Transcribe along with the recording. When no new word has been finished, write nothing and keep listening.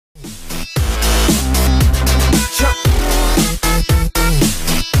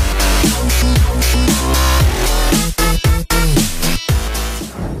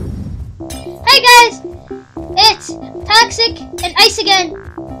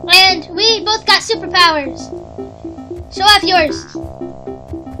And we both got superpowers. Show off yours.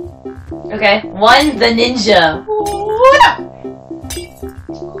 Okay, 1, the ninja.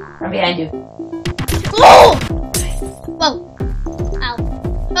 I'm behind you. Oh! Whoa. Ow.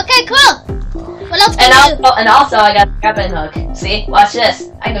 Okay, cool. What else can you do? And also, I got a grappling hook. See? Watch this.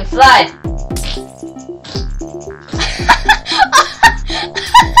 I can fly.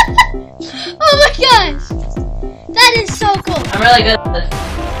 Oh my gosh. That is so cool. I'm really good at it.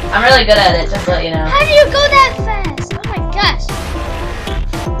 I'm really good at it, just to let you know. How do you go that fast? Oh my gosh.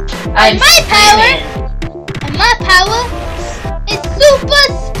 And my power is super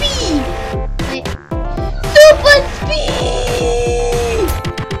speed. Wait. Super speed.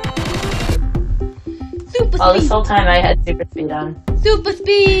 Super speed. Oh, this whole time I had super speed on. Super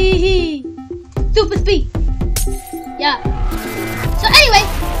speed. Super speed. Yeah. So anyway,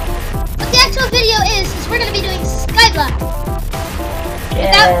 what the actual video is we're gonna be doing Skyblock.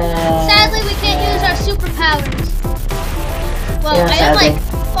 Yeah. Sadly, we can't use our superpowers. Well, yeah, I am like,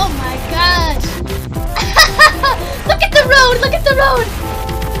 oh my gosh. Look at the road, look at the road.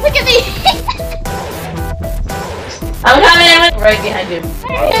 Look at me. I'm coming right behind you.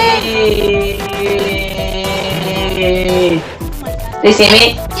 Hey. Oh my gosh. Do you see me?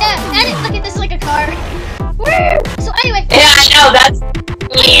 Yeah, and look at this like a car. Woo! So anyway. Yeah, I know, that's...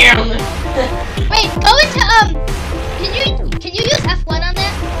 Wait, go into, can you use F1 on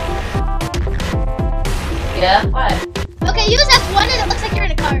that? Yeah, what? Okay, use F1 and it looks like you're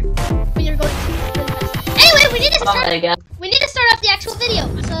in a car when you're going really fast. Anyway, we need to start off the actual video.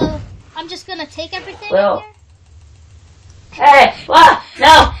 So I'm just gonna take everything in here. Hey, what?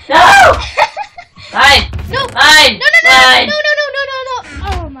 No, no! Mine! No! Mine! No! Mine! No!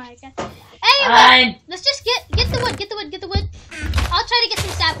 Oh my god. Anyway, Mine. let's just get the wood, get the wood. I'll try to get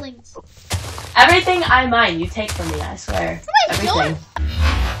some saplings. Everything I mine, you take from me, I swear. No, I don't.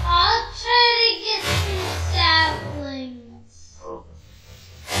 I'll try to get some saplings.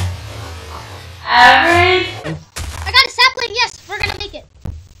 Everything. I got a sapling, yes, we're gonna make it.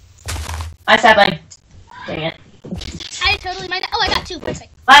 My sapling. Dang it. I totally mined that. Oh, I got 2,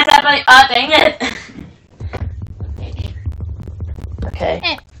 perfect. My sapling. Oh, dang it.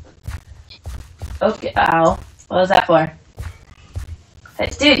 Okay. Okay. Ow. What was that for? Hey,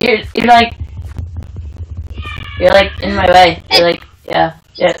 dude, you're like in my way. You're like, yeah.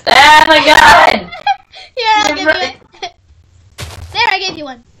 Oh my god! Yeah, I'll give you it. There, I gave you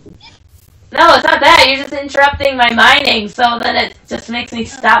one. No, it's not that. You're just interrupting my mining, so then it just makes me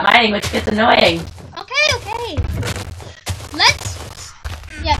stop mining, which gets annoying. Okay. Let's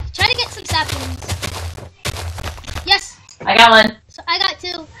try to get some saplings. Yes. I got one. So I got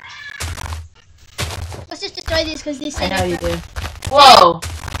 2. Let's just destroy these because these. I know you do. Whoa.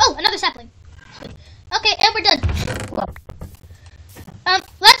 Oh, another sapling. Okay, and we're done. Whoa.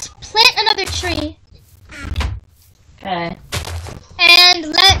 Let's plant another tree. Okay. And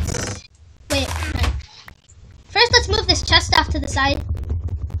let's wait. First, let's move this chest off to the side.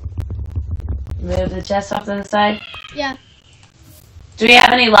 Move the chest off to the side. Yeah. Do we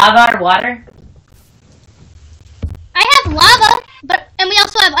have any lava or water? I have lava, and we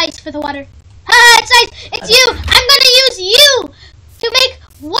also have ice for the water. Ah, it's ice. It's you. I'm gonna use you to make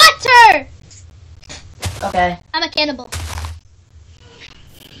water. Okay. I'm a cannibal.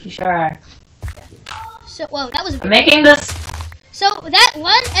 You sure are. So, whoa, that was. I'm making this. So that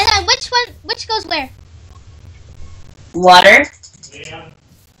one, and then which goes where? Water.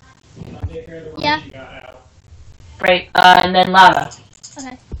 Yeah. Right. And then lava.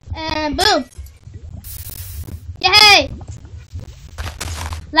 Okay. And boom. Yay!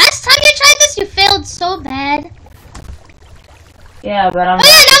 Last time you tried this, you failed so bad. Yeah, but I'm. Oh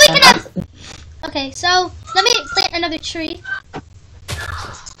yeah, now we can have. Okay, so let me plant another tree.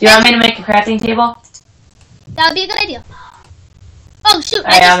 Do you want me to make a crafting table? That would be a good idea. Oh shoot!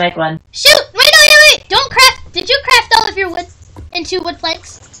 Alright, I'll make one. Shoot! Wait! Don't craft. Did you craft all of your wood into wood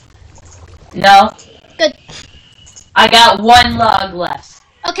planks? No. Good. I got 1 log left.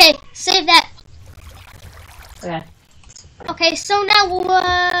 Okay, save that. Okay. Okay, so now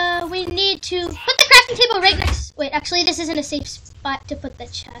we need to put the crafting table right next. Wait, actually, this isn't a safe spot to put the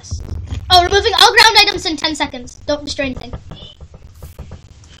chest. Oh, removing all ground items in 10 seconds. Don't destroy anything.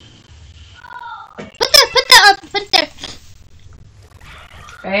 Put it there.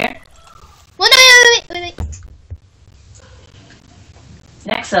 Right here? Well, no, wait.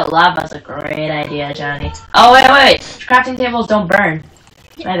 Next to lava's a great idea, Johnny. Oh, wait. Crafting tables don't burn.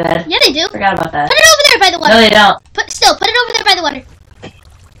 My bad. Yeah, they do. Forgot about that. Put it over there by the water. No, they don't. Put it over there by the water.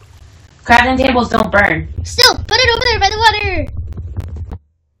 Crafting tables don't burn. Still, put it over there by the water.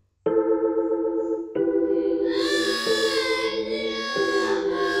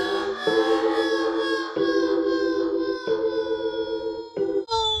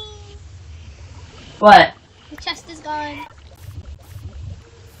 What? The chest is gone.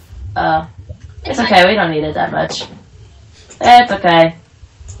 It's okay, we don't need it that much. It's okay.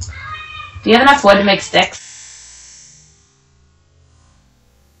 Do you have enough wood to make sticks?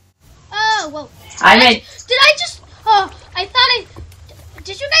 Oh, whoa. Did I just... Oh, I thought I...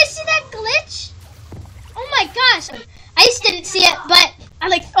 Did you guys see that glitch? Oh my gosh. I just didn't see it, but I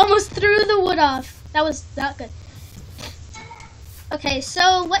like almost threw the wood off. That was not good. Okay,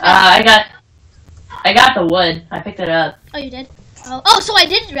 so what... I got the wood. I picked it up. Oh, you did? Oh, so I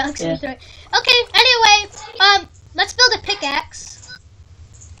didn't actually throw it. Okay, anyway, let's build a pickaxe.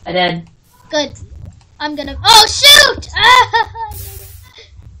 I did. Good. I'm gonna... Oh, shoot!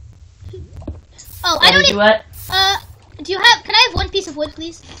 Oh, I don't need... What? Do you have... Can I have 1 piece of wood,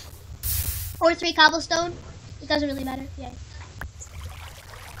 please? Or 3 cobblestone? It doesn't really matter. Yeah.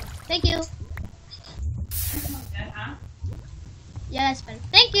 Thank you. Yeah, that's better.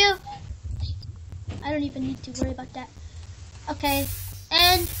 Thank you! I don't even need to worry about that. Okay.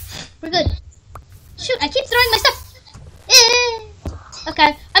 And we're good. Shoot, I keep throwing my stuff.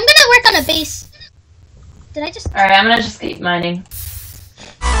 Okay. I'm gonna work on a base. Did I just... Alright, I'm gonna just keep mining.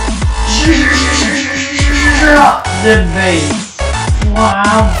 The base.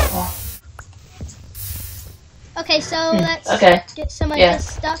 Wow. Okay, so let's get some of this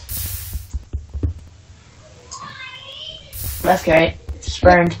stuff. That's great. Just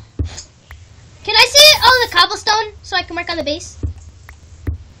burned. Can I see all the cobblestone so I can work on the base?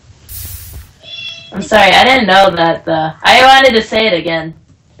 I'm sorry, I didn't know that I wanted to say it again.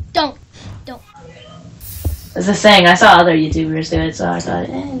 Don't. As I was saying, I saw other YouTubers do it, so I thought,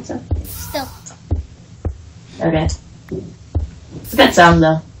 it's okay. Still. Okay. It's a good sound,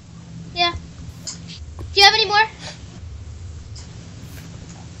 though. Yeah. Do you have any more?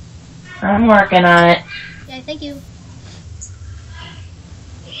 I'm working on it. Yeah, thank you.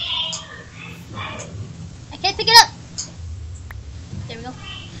 I can't pick it up. There we go.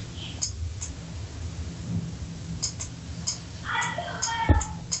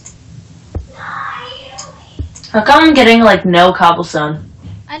 How come I'm getting, like, no cobblestone?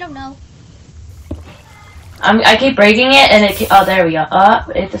 I don't know. I keep breaking it, and oh, there we go.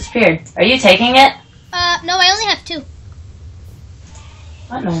 It disappeared. Are you taking it? No, I only have 2.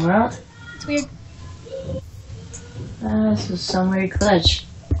 What in the world? It's weird. This is some weird glitch.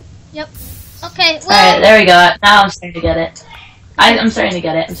 Yep. Okay, well... Alright, there we go. Now I'm starting to get it. I'm starting to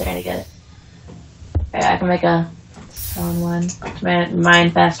get it. Alright, I can make a stone one.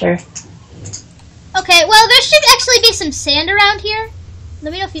 Mine faster. Okay, well, there should actually be some sand around here.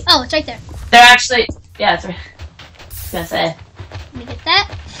 Let me know if you... Oh, it's right there. They're actually... Yeah, it's right. I was gonna say. Let me get that.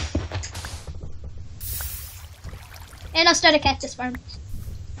 And I'll start a cactus farm.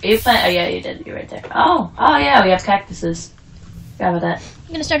 Are you plant? Oh, yeah, you did. You're right there. Oh, yeah, we have cactuses. Forgot about that.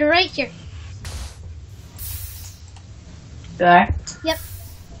 I'm gonna start it right here. You are? Yep.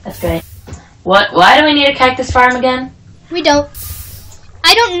 That's great. Why do we need a cactus farm again? We don't.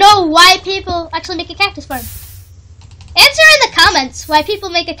 I don't know why people actually make a cactus farm. Answer in the comments why people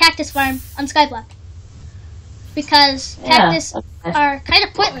make a cactus farm on Skyblock. Because cactus are kind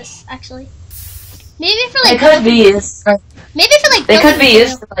of pointless, actually. Maybe for like... They could be used. Maybe for like... They could be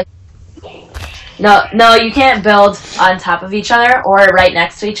used for like... No, you can't build on top of each other or right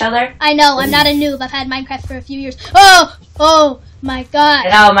next to each other. I know, I'm not a noob. I've had Minecraft for a few years. Oh my god.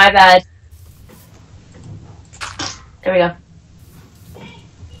 Oh, my bad. There we go.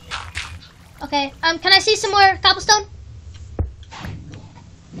 Okay, can I see some more cobblestone?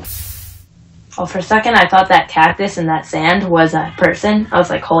 Oh, for a second I thought that cactus and that sand was a person. I was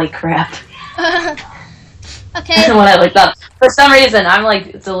like, holy crap. Okay. When I looked up. For some reason, I'm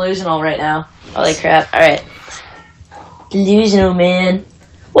like delusional right now. Holy crap. Alright. Delusional, man.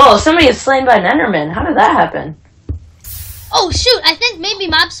 Whoa, somebody is slain by an Enderman. How did that happen? Oh, shoot. I think maybe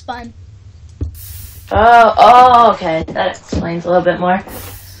mob spawn. Oh, okay. That explains a little bit more.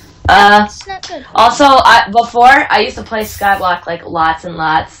 That's not good. Also, before, I used to play Skyblock like lots and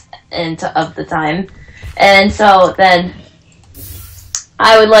lots of the time. And so then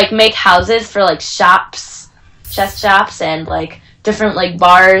I would like make houses for like shops, chest shops, and like different like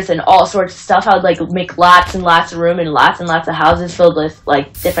bars and all sorts of stuff. I would like make lots and lots of room and lots of houses filled with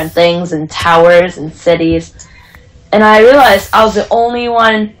like different things and towers and cities. And I realized I was the only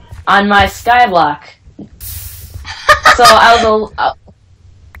one on my Skyblock. So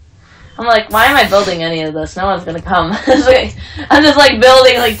I'm like, why am I building any of this? No one's gonna come. I'm just like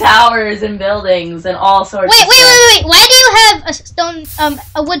building like towers and buildings and all sorts. Wait. Why do you have a stone,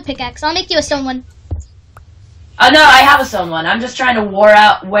 a wood pickaxe? I'll make you a stone one. Oh no, I have a stone one. I'm just trying to wear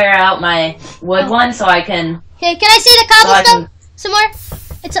out my wood one so I can. Okay, can I see the cobblestone? Some more?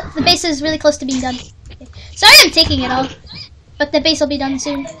 The base is really close to being done. Okay. Sorry I'm taking it all, but the base will be done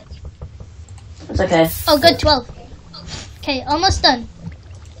soon. It's okay. Oh, good, 12. Okay, almost done.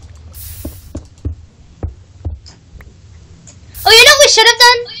 Oh, you know what we should have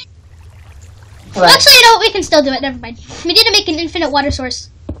done? What? Actually, you know what? We can still do it. Never mind. We need to make an infinite water source.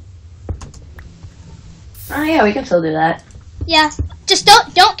 Oh yeah, we can still do that. Yeah. Just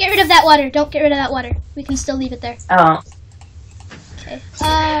don't get rid of that water. Don't get rid of that water. We can still leave it there. I won't. Okay.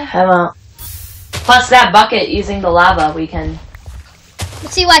 I won't. Plus that bucket using the lava, we can.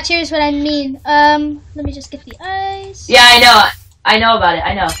 Let's see. Watch. Here's what I mean. Let me just get the ice. Yeah, I know. I know about it.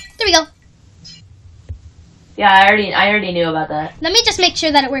 I know. There we go. Yeah, I already knew about that. Let me just make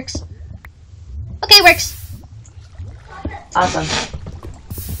sure that it works. Okay, it works. Awesome.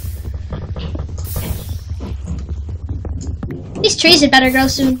 These trees had better grow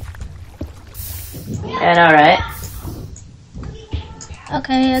soon. Yeah, I know, right?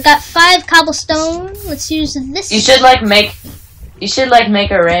 Okay, I got 5 cobblestone. Let's use this. You should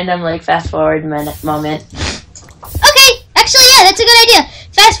make a random fast forward moment. Okay, actually, yeah, that's a good idea.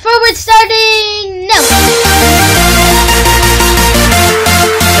 Fast forward starting now.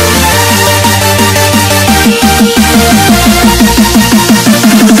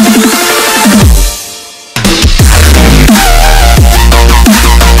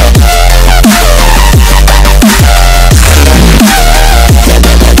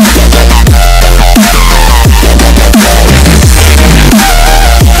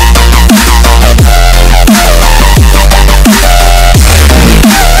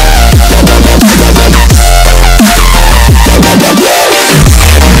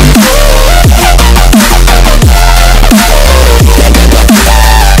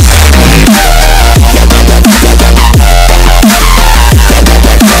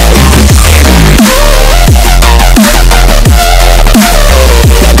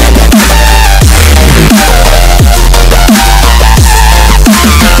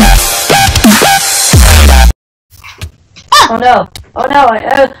 Oh no! Oh no!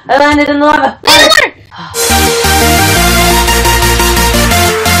 I landed in the lava! In the water!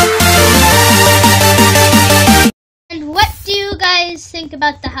 And what do you guys think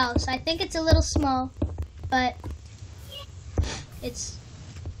about the house? I think it's a little small, but it's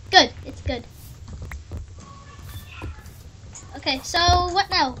good. It's good. Okay, so what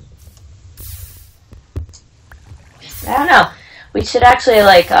now? I don't know. We should actually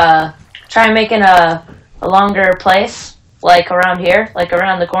try making a longer place. Around here,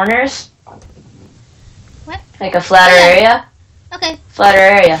 around the corners. What? Like a flatter area. Okay. Flatter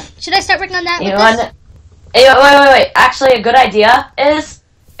area. Should I start working on that? You want? Hey, wait. Actually, a good idea is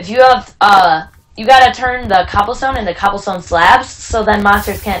if you have you gotta turn the cobblestone into cobblestone slabs, so then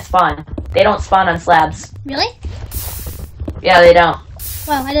monsters can't spawn. They don't spawn on slabs. Really? Yeah, they don't.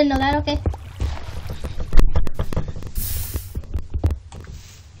 Wow, I didn't know that. Okay.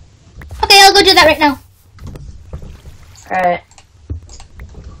 Okay, I'll go do that right now. Alright.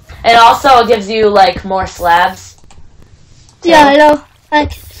 It also gives you more slabs. Too. Yeah, I know.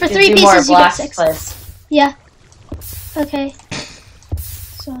 For gives 3 you pieces you get 6. Place. Yeah. Okay.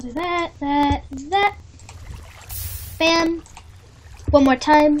 So I'll do that. Bam. One more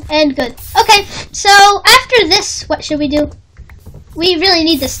time, and good. Okay, so after this, what should we do? We really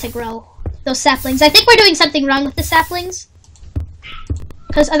need this to grow. Those saplings. I think we're doing something wrong with the saplings.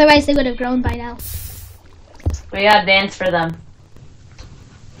 Because otherwise they would have grown by now. We gotta dance for them.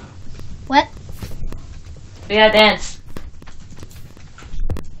 What? We gotta dance.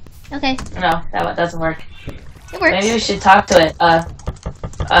 Okay. No, that doesn't work. It works. Maybe we should talk to it. I'm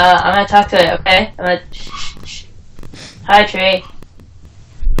gonna talk to it, okay? I'm gonna... Shh. Hi, tree.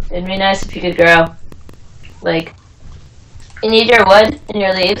 It'd be nice if you could grow. You need your wood and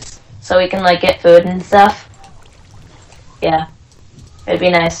your leaves so we can, get food and stuff. Yeah. It'd be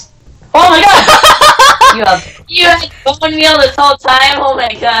nice. Oh my god! You had bone meal this whole time? Oh my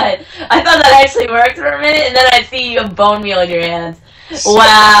god. I thought that actually worked for a minute, and then I see you have bone meal in your hands.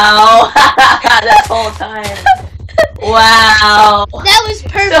 Wow. That whole time. Wow. That was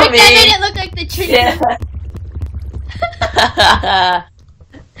perfect. So That made it look like the tree. Yeah.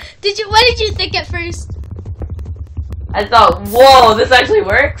 What did you think at first? I thought, whoa, this actually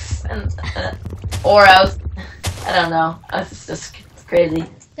works? And, or I don't know. I was just crazy.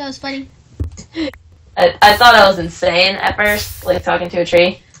 That was funny. I thought I was insane at first, talking to a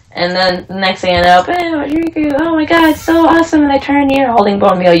tree. And then the next thing I know, oh my god, it's so awesome. And I turn here holding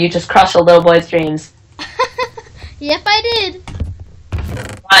bone meal. You just crush a little boy's dreams. Yep, I did.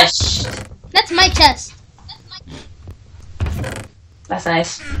 Gosh. That's my chest. That's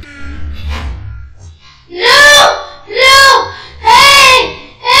nice. No!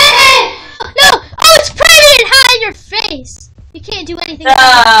 Hey! base. You can't do anything. Why?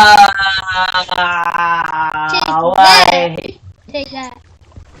 Take that.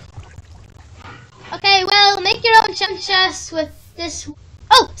 Okay, well, make your own chunk chest with this.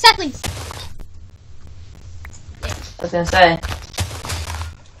 Oh, saplings. I was gonna say.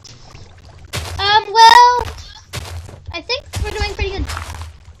 Well, I think we're doing pretty good.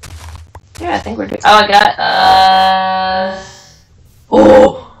 Yeah, I think we're doing. Oh, I got.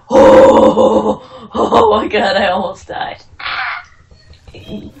 Oh my god! I almost died.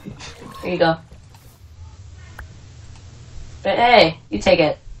 Here you go. But hey, you take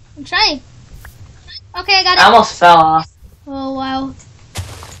it. I'm trying. Okay, I got it. I almost fell off. Oh wow.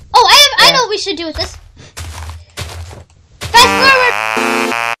 Oh, I know what we should do with this. Fast forward.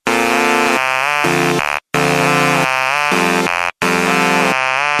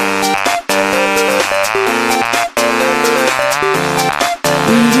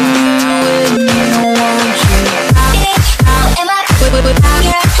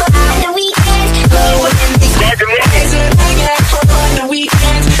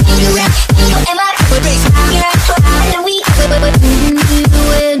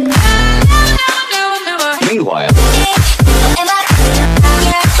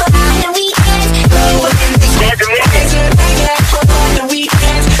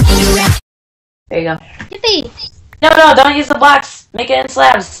 There you go. Yippee! No, don't use the blocks. Make it in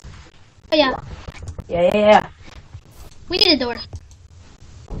slabs. Oh yeah. Yeah. We need a door.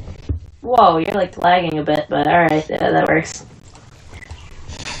 Whoa, you're like lagging a bit, but alright, yeah, that works.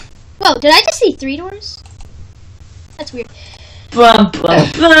 Whoa, did I just see 3 doors? That's weird. I'm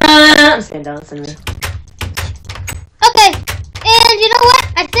saying don't listen to me. Okay, and you know what?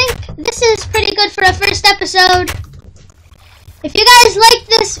 I think this is pretty good for a first episode. If you guys like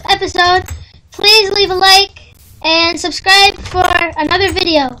this episode, please leave a like and subscribe for another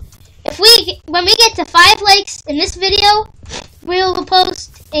video. When we get to 5 likes in this video, we will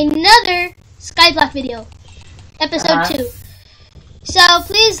post another Skyblock video, episode 2. So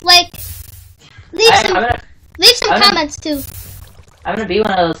please leave some comments too. I'm gonna be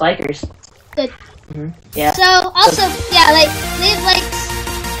one of those likers. Good. Yeah. So also, yeah, leave likes,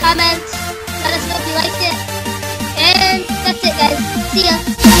 comments, let us know if you liked it, and that's it, guys. See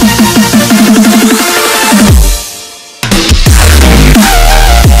ya.